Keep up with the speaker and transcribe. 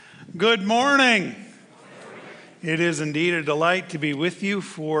Good morning. It is indeed a delight to be with you.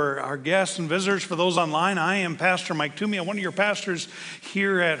 For our guests and visitors, for those online, I am Pastor Mike Toomey. I'm one of your pastors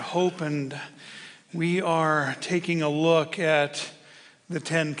here at Hope, and we are taking a look at the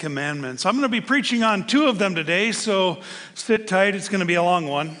Ten Commandments. I'm going to be preaching on two of them today, so sit tight. It's going to be a long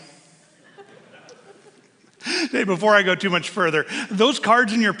one. Hey, before I go too much further, those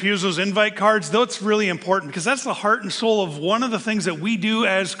cards in your pews, those invite cards, that's really important because that's the heart and soul of one of the things that we do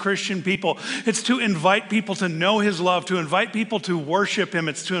as Christian people. It's to invite people to know His love, to invite people to worship Him.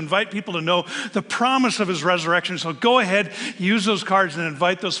 It's to invite people to know the promise of His resurrection. So go ahead, use those cards and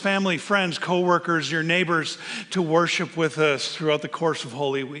invite those family, friends, coworkers, your neighbors to worship with us throughout the course of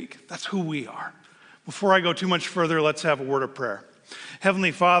Holy Week. That's who we are. Before I go too much further, let's have a word of prayer.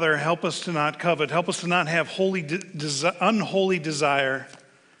 Heavenly Father, help us to not covet. Help us to not have unholy desire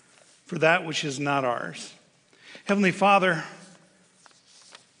for that which is not ours. Heavenly Father,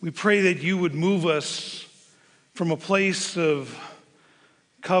 we pray that you would move us from a place of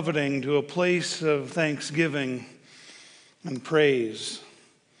coveting to a place of thanksgiving and praise,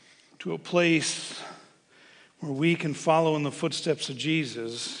 to a place where we can follow in the footsteps of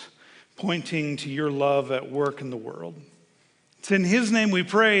Jesus, pointing to your love at work in the world. It's in His name we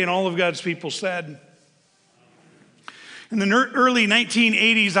pray, and all of God's people said. In the early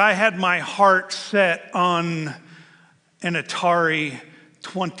 1980s, I had my heart set on an Atari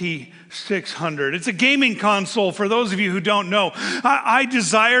 2600. It's a gaming console for those of you who don't know.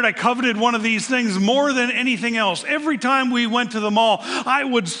 I coveted one of these things more than anything else. Every time we went to the mall, I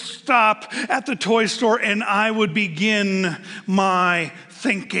would stop at the toy store and I would begin my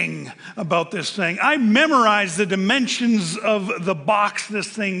thinking about this thing. I memorized the dimensions of the box this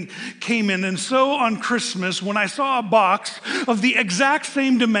thing came in. And so on Christmas, when I saw a box of the exact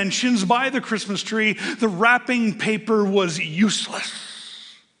same dimensions by the Christmas tree, the wrapping paper was useless.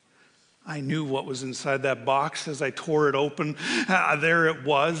 I knew what was inside that box as I tore it open. There it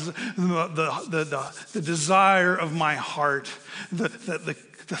was, the desire of my heart, the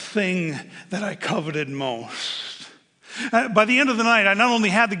thing that I coveted most. By the end of the night, I not only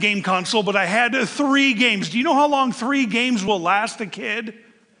had the game console, but I had 3 games. Do you know how long 3 games will last a kid?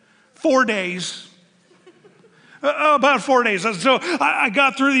 4 days. About 4 days. So I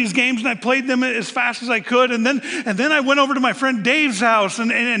got through these games and I played them as fast as I could. And then I went over to my friend Dave's house,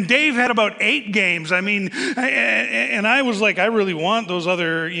 and Dave had about 8 games. I mean, and I was like, I really want those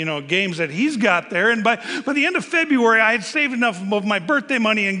other, games that he's got there. And by the end of February, I had saved enough of my birthday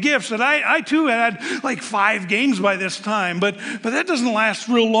money and gifts that I too had like 5 games by this time. But that doesn't last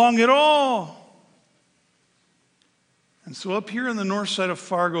real long at all. And so up here on the north side of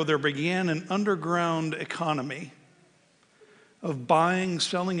Fargo, there began an underground economy of buying,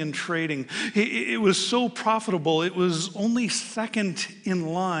 selling, and trading. It was so profitable, it was only second in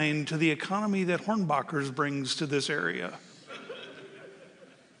line to the economy that Hornbachers brings to this area.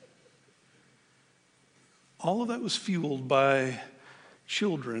 All of that was fueled by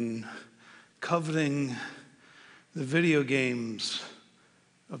children coveting the video games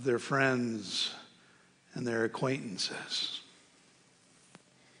of their friends and their acquaintances.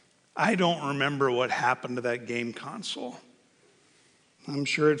 I don't remember what happened to that game console. I'm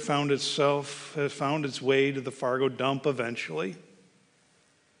sure it found its way to the Fargo dump eventually.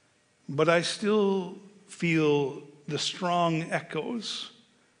 But I still feel the strong echoes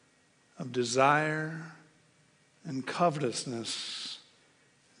of desire and covetousness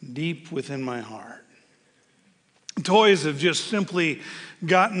deep within my heart. Toys have just simply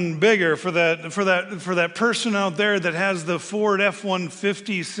gotten bigger for that person out there that has the Ford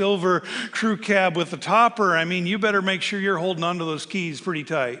F-150 silver crew cab with the topper. I mean, you better make sure you're holding onto those keys pretty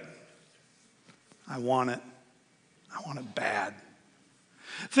tight. I want it. I want it bad.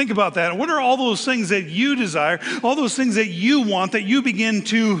 Think about that. What are all those things that you desire, all those things that you want, that you begin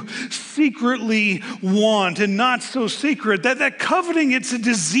to secretly want and not so secret? That coveting, it's a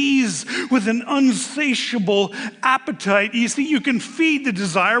disease with an unsatiable appetite. You see, you can feed the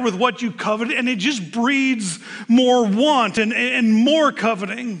desire with what you covet, and it just breeds more want and more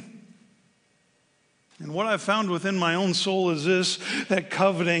coveting. And what I've found within my own soul is this, that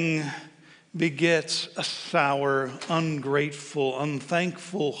coveting begets a sour, ungrateful,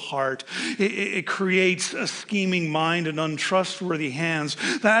 unthankful heart. It creates a scheming mind and untrustworthy hands.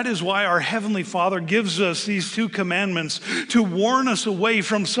 That is why our Heavenly Father gives us these 2 commandments to warn us away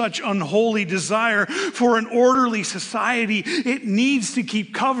from such unholy desire. For an orderly society, it needs to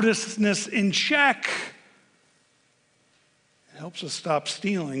keep covetousness in check. helps us stop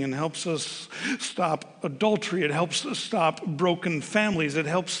stealing and helps us stop adultery. It helps us stop broken families. It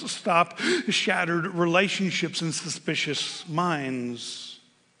helps us stop shattered relationships and suspicious minds.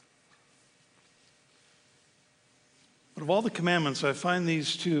 But of all the commandments, I find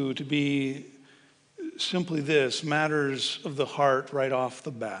these two to be simply this: matters of the heart right off the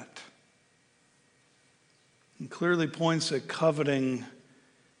bat. And clearly points that coveting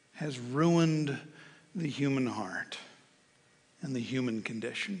has ruined the human heart and the human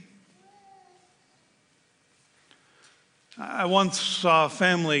condition. I once saw a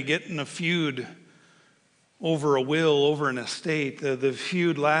family get in a feud over a will, over an estate. The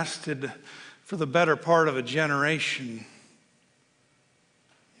feud lasted for the better part of a generation.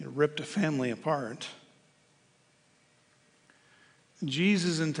 It ripped a family apart.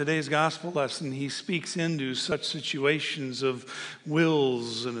 Jesus, in today's gospel lesson, he speaks into such situations of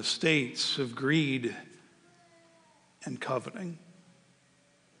wills and estates, of greed and coveting.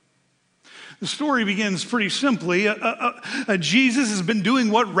 The story begins pretty simply. Jesus has been doing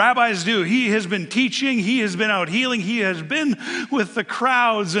what rabbis do. He has been teaching. He has been out healing. He has been with the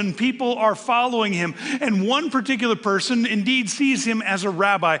crowds, and people are following him. And one particular person indeed sees him as a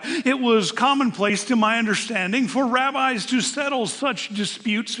rabbi. It was commonplace, to my understanding, for rabbis to settle such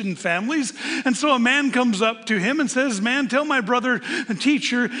disputes in families. And so a man comes up to him and says, "Man, tell my brother,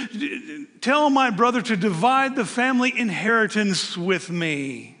 teacher, tell my brother to divide the family inheritance with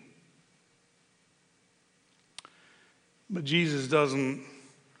me." But Jesus doesn't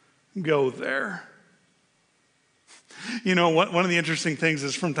go there. You know, one of the interesting things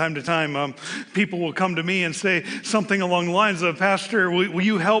is from time to time, people will come to me and say something along the lines of, "Pastor, will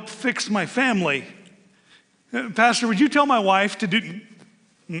you help fix my family? Pastor, would you tell my wife to do..."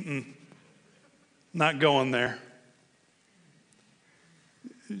 Not going there.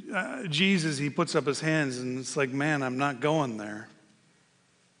 Jesus, he puts up his hands and it's like, "Man, I'm not going there."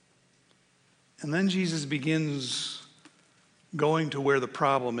 And then Jesus begins going to where the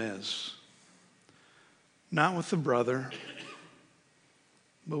problem is. Not with the brother,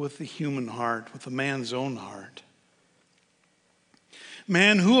 but with the human heart, with the man's own heart.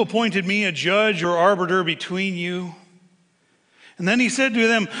 "Man, who appointed me a judge or arbiter between you?" And then he said to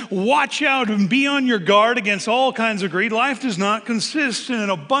them, "Watch out and be on your guard against all kinds of greed. Life does not consist in an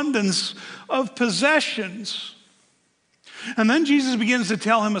abundance of possessions." And then Jesus begins to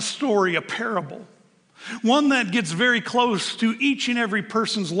tell him a story, a parable. One that gets very close to each and every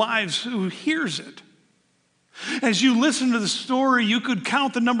person's lives who hears it. As you listen to the story, you could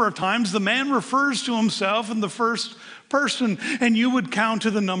count the number of times the man refers to himself in the first person, and you would count to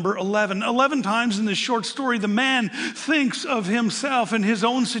the number 11. 11 times in this short story, the man thinks of himself and his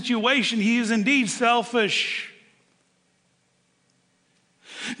own situation. He is indeed selfish.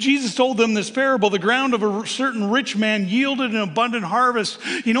 Jesus told them this parable: the ground of a certain rich man yielded an abundant harvest.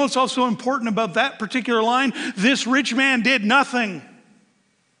 You know what's also important about that particular line? This rich man did nothing.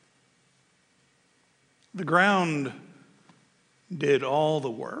 The ground did all the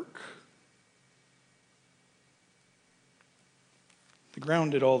work. The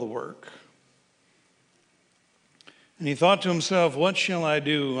ground did all the work. And he thought to himself, "What shall I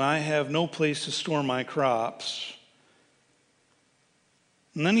do? I have no place to store my crops."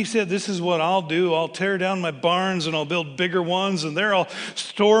 And then he said, "This is what I'll do. I'll tear down my barns and I'll build bigger ones, and there I'll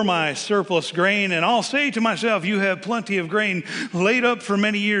store my surplus grain. And I'll say to myself, you have plenty of grain laid up for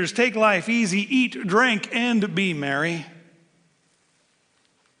many years. Take life easy, eat, drink, and be merry."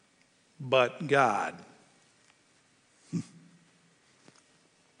 But God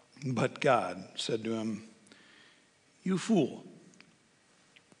said to him, "You fool.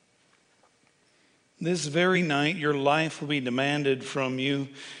 This very night your life will be demanded from you.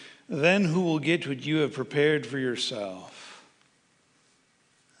 Then who will get what you have prepared for yourself?"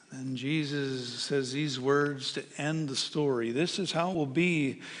 And Jesus says these words to end the story. This is how it will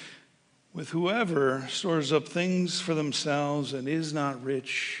be with whoever stores up things for themselves and is not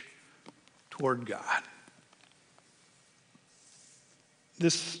rich toward God.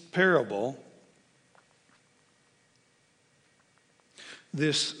 This parable,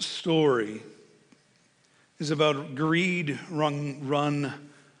 this story, is about greed run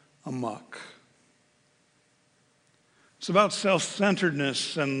amok. It's about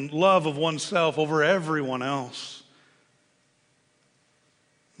self-centeredness and love of oneself over everyone else.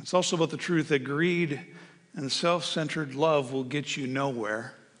 It's also about the truth that greed and self-centered love will get you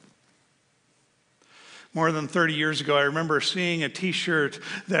nowhere. More than 30 years ago, I remember seeing a t-shirt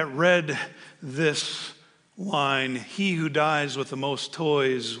that read this line: "He who dies with the most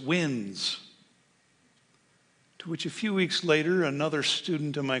toys wins." To which a few weeks later, another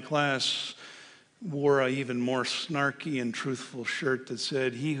student in my class wore an even more snarky and truthful shirt that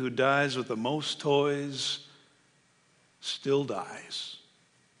said, "He who dies with the most toys still dies."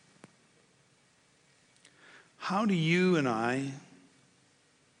 How do you and I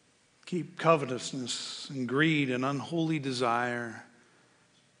keep covetousness and greed and unholy desire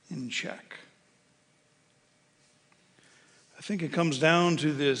in check. I think it comes down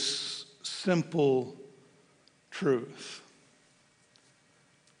to this simple truth.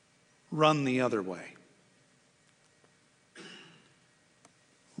 Run the other way.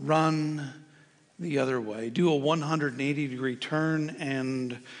 Run the other way. Do a 180-degree turn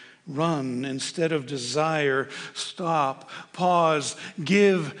and run. Instead of desire, stop, pause,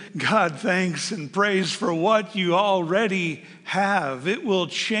 give God thanks and praise for what you already have. It will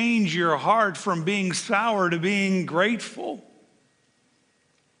change your heart from being sour to being grateful.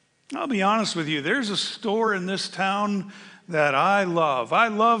 I'll be honest with you, there's a store in this town that I love. I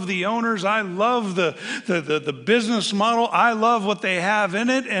love the owners. I love the business model. I love what they have in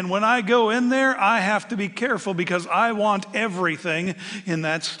it. And when I go in there, I have to be careful because I want everything in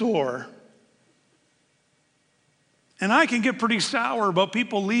that store. And I can get pretty sour about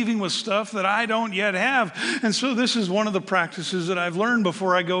people leaving with stuff that I don't yet have. And so this is one of the practices that I've learned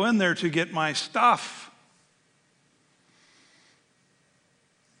before I go in there to get my stuff.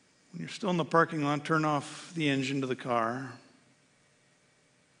 When you're still in the parking lot, turn off the engine to the car.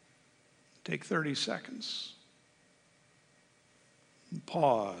 Take 30 seconds. And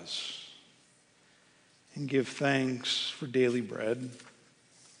pause. And give thanks for daily bread,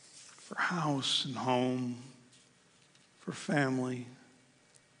 for house and home, for family,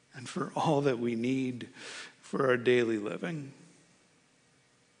 and for all that we need for our daily living.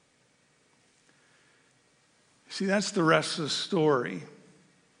 See, that's the rest of the story.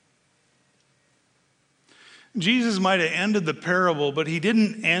 Jesus might have ended the parable, but he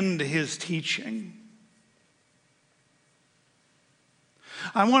didn't end his teaching.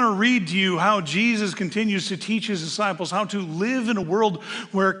 I want to read to you how Jesus continues to teach his disciples how to live in a world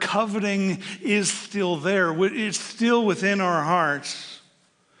where coveting is still there. It's still within our hearts.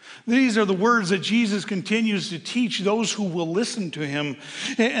 These are the words that Jesus continues to teach those who will listen to him.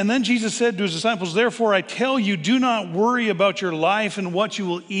 And then Jesus said to his disciples, "Therefore I tell you, do not worry about your life and what you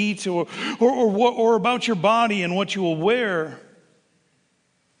will eat, or about your body and what you will wear.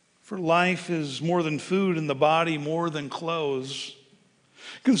 For life is more than food, and the body more than clothes.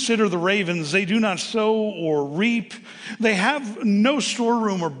 Consider the ravens. They do not sow or reap. They have no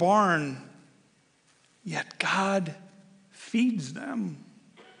storeroom or barn. Yet God feeds them.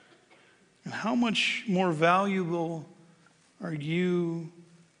 And how much more valuable are you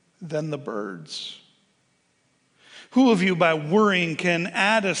than the birds? Who of you, by worrying, can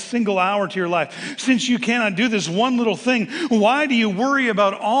add a single hour to your life? Since you cannot do this one little thing, why do you worry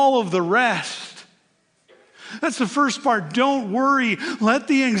about all of the rest?" That's the first part. Don't worry. Let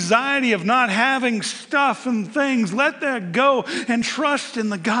the anxiety of not having stuff and things, let that go and trust in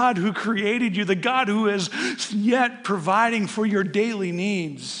the God who created you, the God who is yet providing for your daily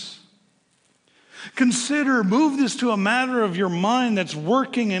needs. Move this to a matter of your mind that's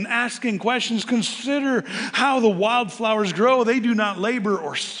working and asking questions. Consider how the wildflowers grow. They do not labor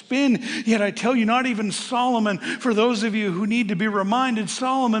or spin. Yet I tell you, not even Solomon, for those of you who need to be reminded,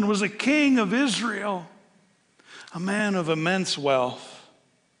 Solomon was a king of Israel, a man of immense wealth.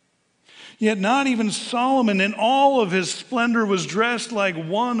 Yet not even Solomon in all of his splendor was dressed like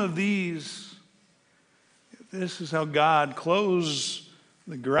one of these. This is how God clothes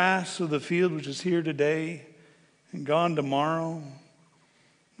the grass of the field, which is here today and gone tomorrow,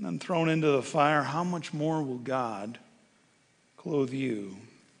 and then thrown into the fire. How much more will God clothe you,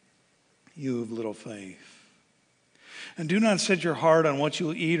 you of little faith? And do not set your heart on what you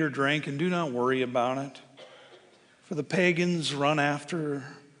will eat or drink, and do not worry about it. For the pagans run after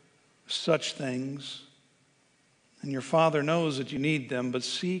such things, and your Father knows that you need them, but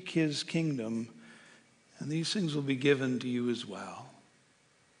seek his kingdom, and these things will be given to you as well.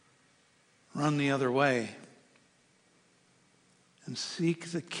 Run the other way and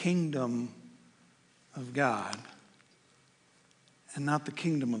seek the kingdom of God and not the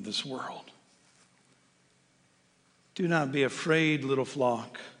kingdom of this world. Do not be afraid, little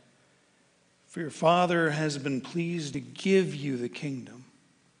flock, for your Father has been pleased to give you the kingdom.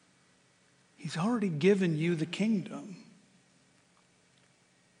 He's already given you the kingdom.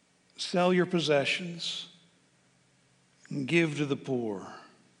 Sell your possessions and give to the poor.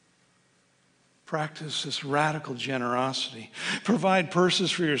 Practice this radical generosity. Provide purses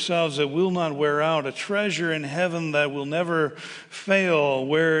for yourselves that will not wear out, a treasure in heaven that will never fail,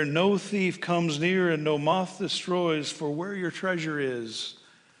 where no thief comes near and no moth destroys. For where your treasure is,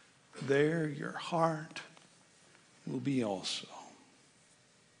 there your heart will be also.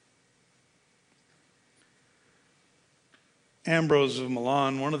 Ambrose of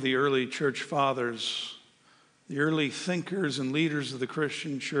Milan, one of the early church fathers, the early thinkers and leaders of the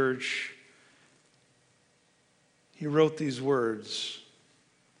Christian church, he wrote these words.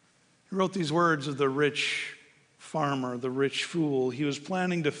 He wrote these words of the rich farmer, the rich fool. He was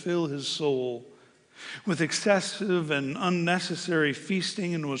planning to fill his soul with excessive and unnecessary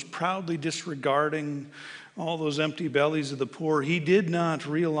feasting and was proudly disregarding all those empty bellies of the poor. He did not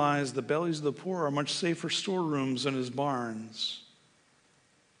realize the bellies of the poor are much safer storerooms than his barns.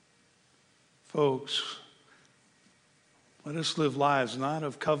 Folks, let us live lives not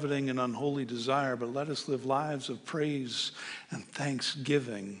of coveting and unholy desire, but let us live lives of praise and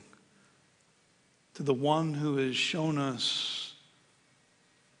thanksgiving to the one who has shown us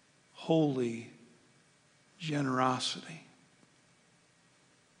holy generosity.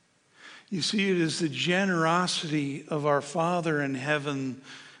 You see, it is the generosity of our Father in heaven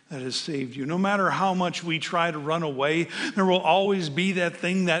that has saved you. No matter how much we try to run away, there will always be that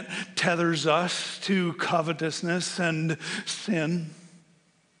thing that tethers us to covetousness and sin.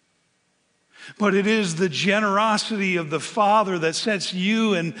 But it is the generosity of the Father that sets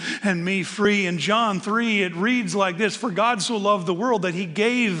you and me free. In John 3, it reads like this: "For God so loved the world that He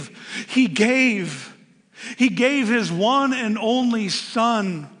gave His one and only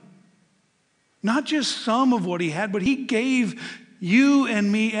Son." Not just some of what He had, but He gave you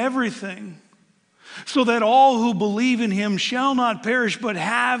and me everything, so that all who believe in Him shall not perish but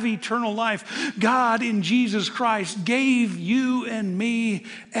have eternal life. God in Jesus Christ gave you and me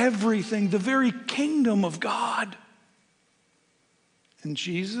everything, the very kingdom of God. And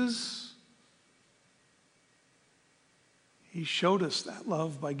Jesus, He showed us that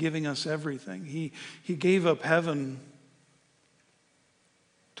love by giving us everything. He gave up heaven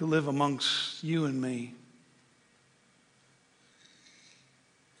to live amongst you and me.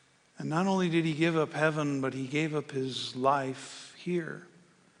 And not only did He give up heaven, but He gave up His life here.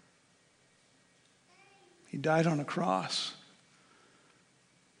 He died on a cross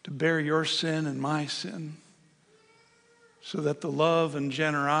to bear your sin and my sin, so that the love and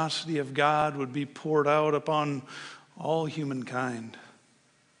generosity of God would be poured out upon all humankind,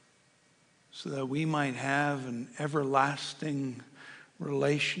 so that we might have an everlasting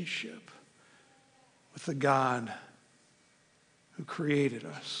relationship with the God who created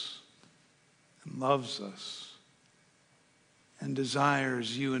us and loves us and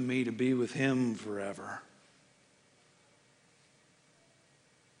desires you and me to be with Him forever.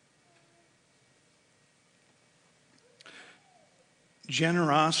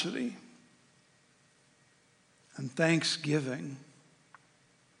 Generosity and thanksgiving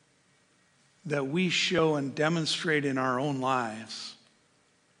that we show and demonstrate in our own lives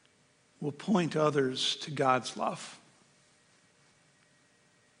will point others to God's love.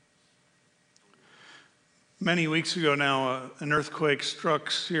 Many weeks ago now, an earthquake struck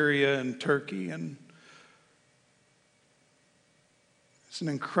Syria and Turkey, and it's an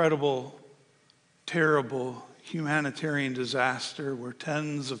incredible, terrible humanitarian disaster where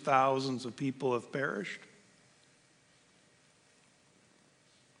tens of thousands of people have perished.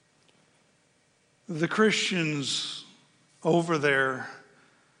 The Christians over there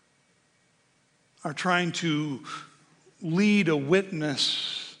are trying to lead a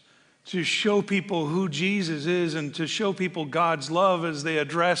witness to show people who Jesus is and to show people God's love as they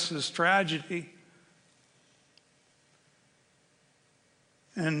address this tragedy.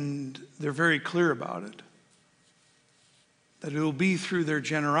 And they're very clear about it, that it will be through their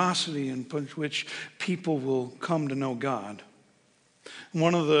generosity in which people will come to know God.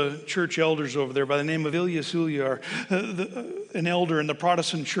 One of the church elders over there by the name of Ilyas Ulyar, an elder in the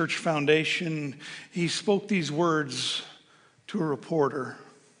Protestant Church Foundation, he spoke these words to a reporter.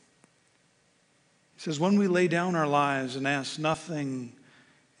 He says, "When we lay down our lives and ask nothing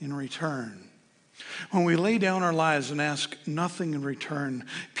in return, when we lay down our lives and ask nothing in return,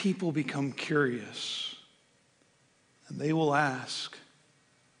 people become curious. And they will ask,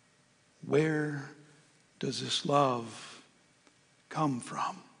 where does this love come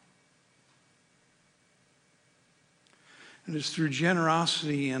from?" And it's through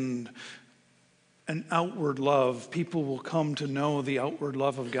generosity and an outward love, people will come to know the outward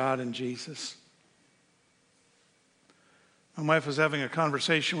love of God in Jesus. My wife was having a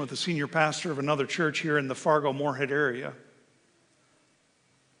conversation with the senior pastor of another church here in the Fargo-Moorhead area.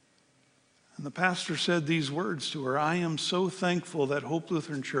 And the pastor said these words to her: "I am so thankful that Hope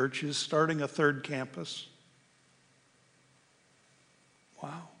Lutheran Church is starting a third campus."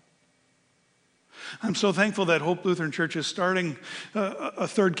 Wow. I'm so thankful that Hope Lutheran Church is starting a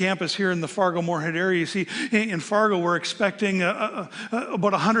third campus here in the Fargo-Moorhead area. You see, in Fargo, we're expecting about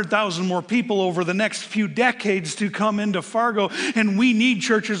 100,000 more people over the next few decades to come into Fargo, and we need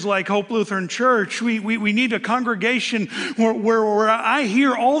churches like Hope Lutheran Church. We need a congregation where I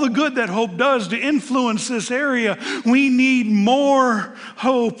hear all the good that Hope does to influence this area. We need more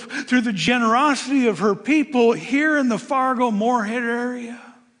hope through the generosity of her people here in the Fargo-Moorhead area.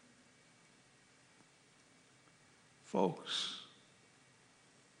 Folks,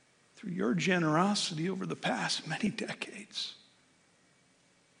 through your generosity over the past many decades,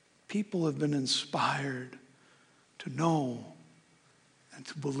 people have been inspired to know and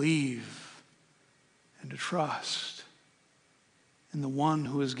to believe and to trust in the one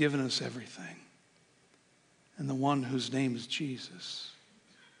who has given us everything and the one whose name is Jesus.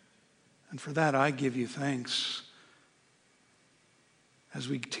 And for that, I give you thanks as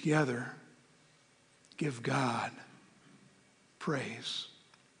we together give God praise.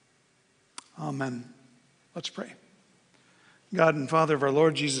 Amen. Let's pray. God and Father of our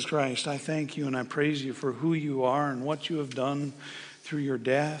Lord Jesus Christ, I thank you and I praise you for who you are and what you have done through your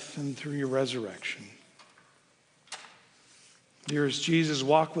death and through your resurrection. Dearest Jesus,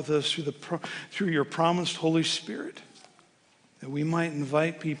 walk with us through your promised Holy Spirit, that we might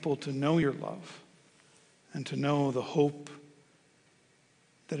invite people to know your love and to know the hope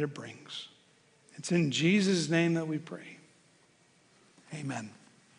that it brings. It's in Jesus' name that we pray. Amen.